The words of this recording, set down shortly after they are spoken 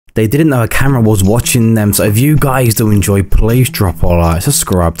They didn't know a camera was watching them, so if you guys do enjoy, please drop a like,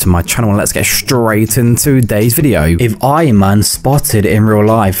 subscribe to my channel, and let's get straight into today's video. If Iron Man spotted in real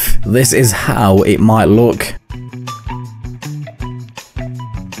life, this is how it might look.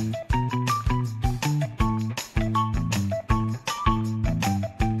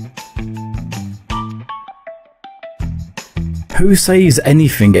 Who says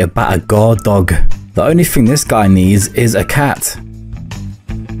anything about a guard dog? The only thing this guy needs is a cat.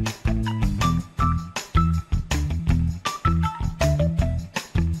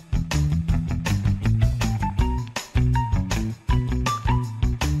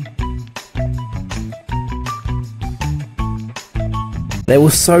 They were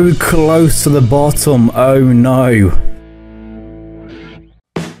so close to the bottom, oh no.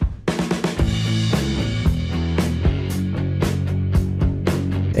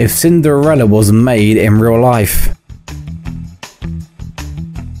 If Cinderella was made in real life.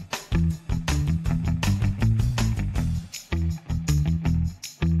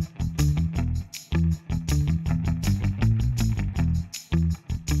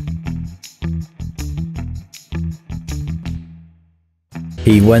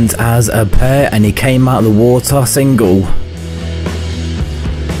 He went as a pair and he came out of the water single.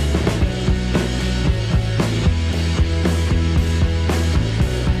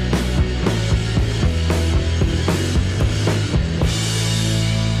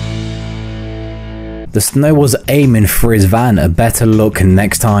 The snow was aiming for his van, a better luck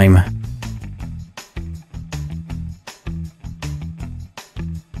next time.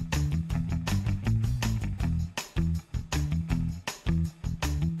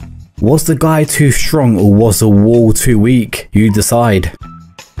 Was the guy too strong or was the wall too weak? You decide.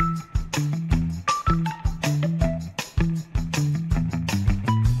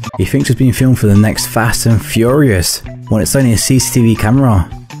 He thinks it's being filmed for the next Fast and Furious, when it's only a CCTV camera.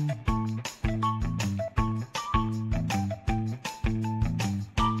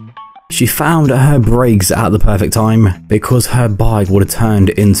 She found her brakes at the perfect time, because her bike would have turned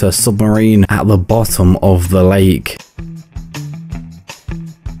into a submarine at the bottom of the lake.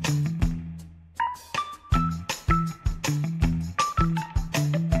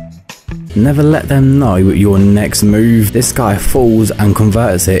 Never let them know your next move. This guy falls and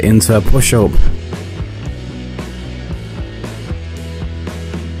converts it into a push-up.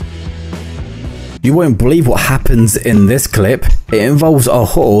 You won't believe what happens in this clip. It involves a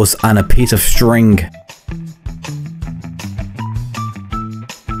horse and a piece of string.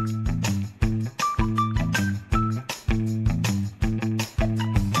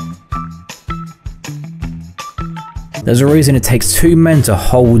 There's a reason it takes two men to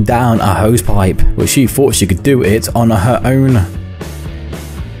hold down a hosepipe, but she thought she could do it on her own.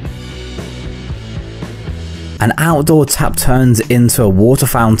 An outdoor tap turns into a water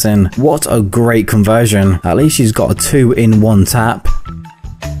fountain. What a great conversion. At least she's got a 2-in-1 tap.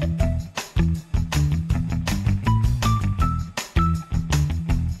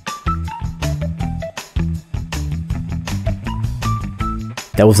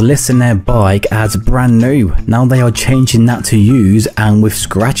 There was listing their bike as brand new. Now they are changing that to used and with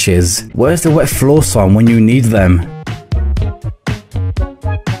scratches. Where's the wet floor sign when you need them?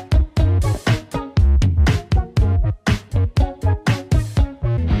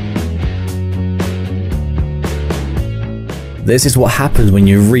 This is what happens when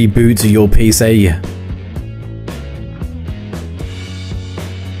you reboot your PC.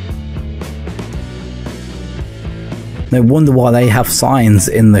 No wonder why they have signs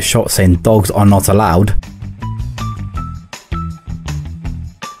in the shot saying dogs are not allowed.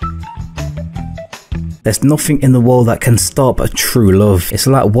 There's nothing in the world that can stop a true love. It's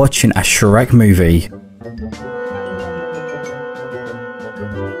like watching a Shrek movie.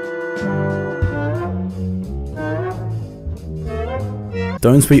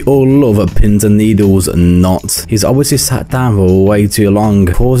 Don't we all love pins and needles? Not. He's obviously sat down for way too long,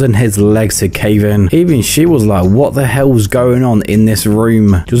 causing his legs to cave in. Even she was like, what the hell's going on in this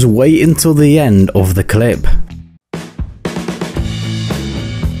room? Just wait until the end of the clip.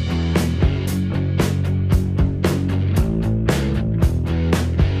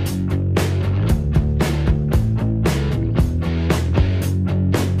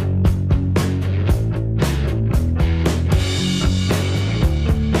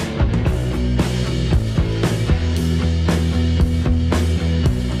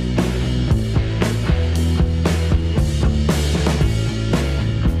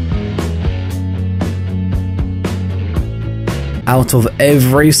 Out of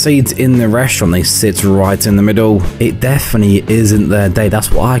every seat in the restaurant, they sit right in the middle. It definitely isn't their day. That's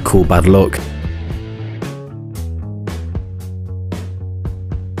what I call bad luck.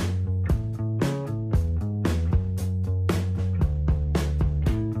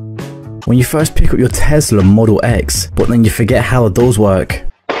 when you first pick up your Tesla Model X, but then you forget how the doors work.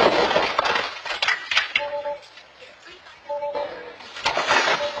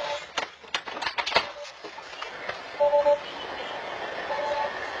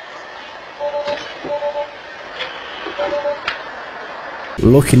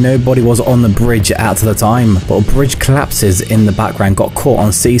 Lucky nobody was on the bridge at the time, but a bridge collapses in the background got caught on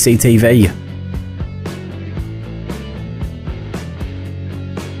CCTV.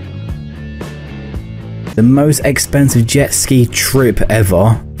 The most expensive jet ski trip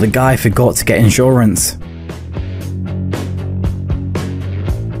ever, the guy forgot to get insurance.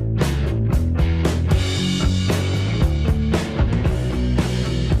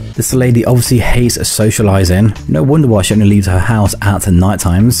 This lady obviously hates socializing, no wonder why she only leaves her house at night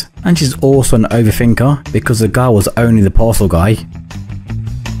times. And she's also an overthinker, because the guy was only the parcel guy.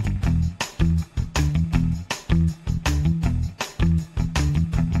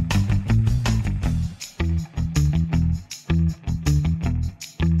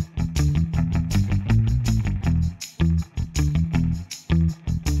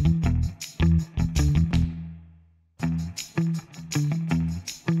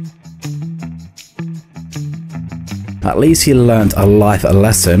 At least he learnt a life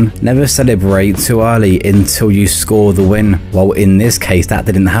lesson, never celebrate too early until you score the win. Well, in this case that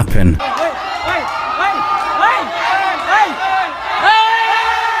didn't happen.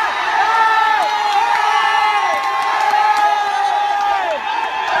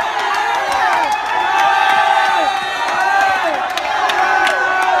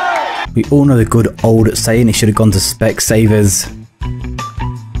 We all know the good old saying, it should have gone to Specsavers.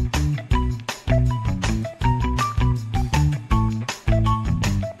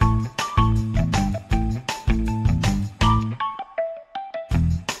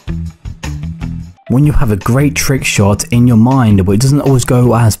 When you have a great trick shot in your mind, but it doesn't always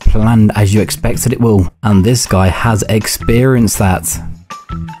go as planned as you expected it will. And this guy has experienced that.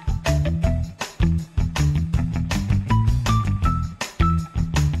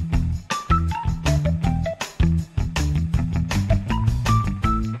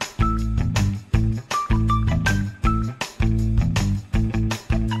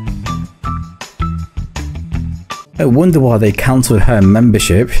 No wonder why they cancelled her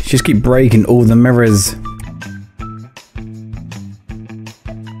membership, she just keep breaking all the mirrors.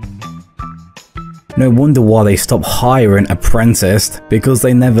 No wonder why they stopped hiring apprentices, because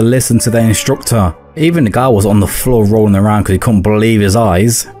they never listened to their instructor. Even the guy was on the floor rolling around because he couldn't believe his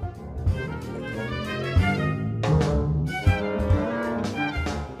eyes.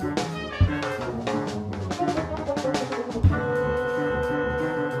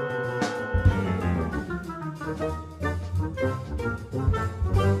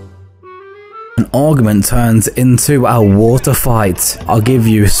 An argument turns into a water fight. I'll give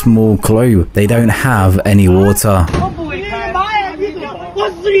you a small clue. They don't have any water.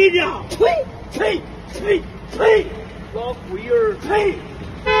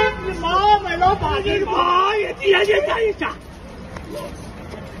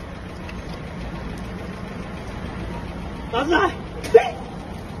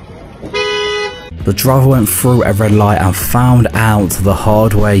 The driver went through a red light and found out the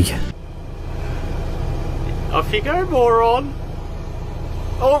hard way. Off you go, moron!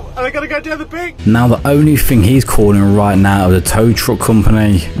 Oh, and I gotta go down the bank! Now the only thing he's calling right now is the tow truck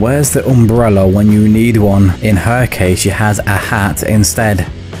company. Where's the umbrella when you need one? In her case, she has a hat instead.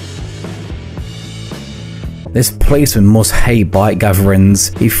 This policeman must hate bike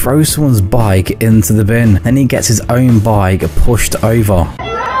gatherings. He throws someone's bike into the bin, then he gets his own bike pushed over.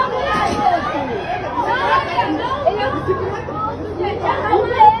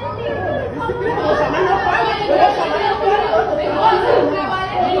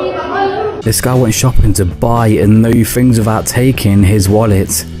 This guy went shopping to buy new things without taking his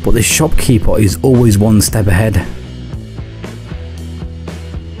wallet, but the shopkeeper is always one step ahead.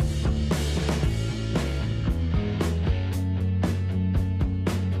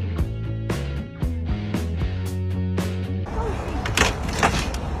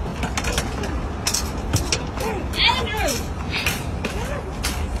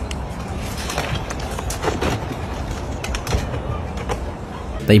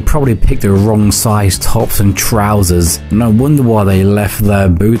 They probably picked the wrong size tops and trousers. No wonder why they left their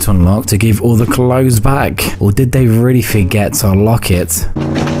boot unlocked to give all the clothes back. Or did they really forget to lock it?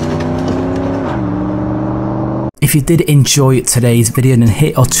 If you did enjoy today's video, then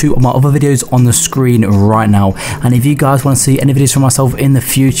hit or two of my other videos on the screen right now. And if you guys want to see any videos from myself in the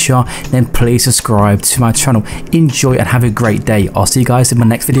future, then please subscribe to my channel. Enjoy and have a great day. I'll see you guys in my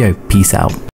next video. Peace out.